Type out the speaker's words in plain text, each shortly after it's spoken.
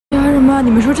人们，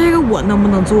你们说这个我能不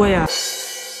能做呀？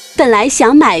本来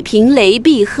想买瓶雷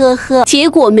碧，呵呵，结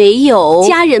果没有。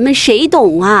家人们谁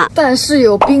懂啊？但是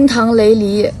有冰糖雷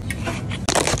梨，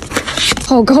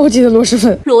好高级的螺蛳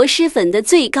粉。螺蛳粉的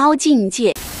最高境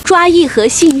界，抓一盒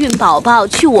幸运宝宝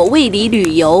去我胃里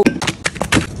旅游。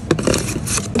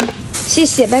谢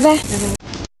谢，拜拜。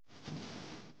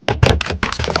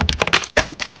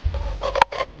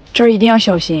这儿一定要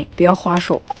小心，不要划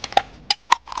手。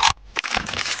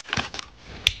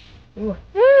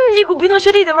一股冰糖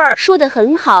雪梨的味儿。说得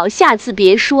很好，下次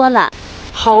别说了。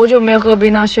好久没喝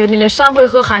冰糖雪梨了，上回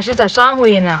喝还是在上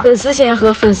回呢。粉丝先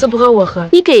喝，粉丝不喝我喝。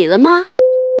你给了吗？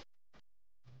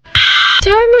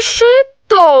家人们谁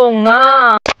懂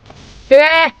啊？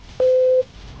哎，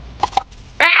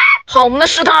好，我们的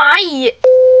食堂阿姨。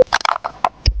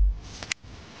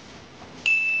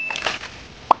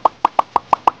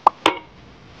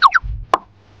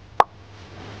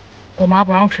我妈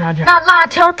不让我吃辣条，那辣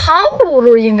条糖葫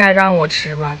芦应该让我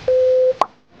吃吧？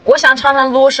我想尝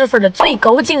尝螺蛳粉的最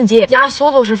高境界，压缩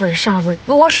螺蛳粉是啥味？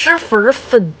螺蛳粉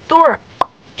粉段儿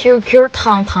 ，QQ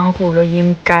糖葫芦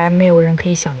应该没有人可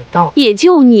以想得到，也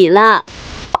就你了。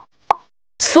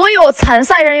所有参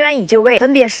赛人员已就位，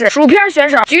分别是薯片选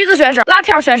手、橘子选手、辣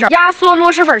条选手、压缩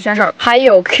螺蛳粉选手，还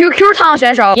有 QQ 糖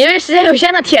选手。因为时间有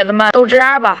限的铁子们都这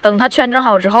样吧，等他全整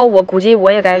好之后，我估计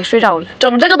我也该睡着了。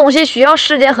整这个东西需要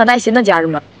时间和耐心的，家人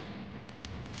们。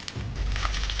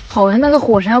好像那个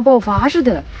火山要爆发似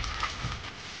的。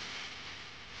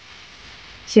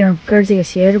行，哥儿几个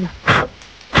歇着吧。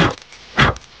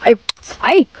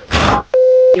哎，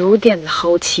有点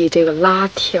好奇这个辣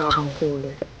条糖葫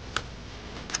芦。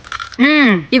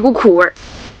一股苦味儿。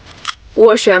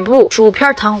我宣布薯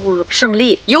片糖葫芦胜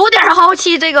利。有点好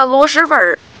奇这个螺蛳粉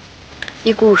儿，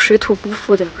一股水土不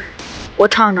服的味儿。我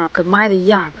尝尝跟卖的一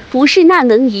样。不是，那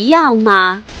能一样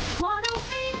吗？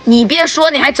你别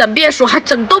说，你还真别说，还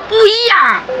真都不一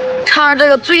样。尝这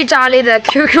个最炸裂的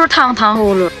QQ 糖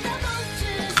葫芦。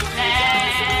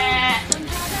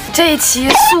这期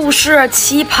宿舍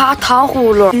奇葩糖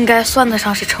葫芦应该算得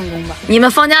上是成功吧？你们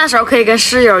放假的时候可以跟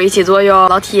室友一起做哟，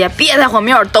老铁别太荒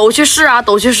谬，都去试啊，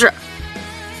都去试。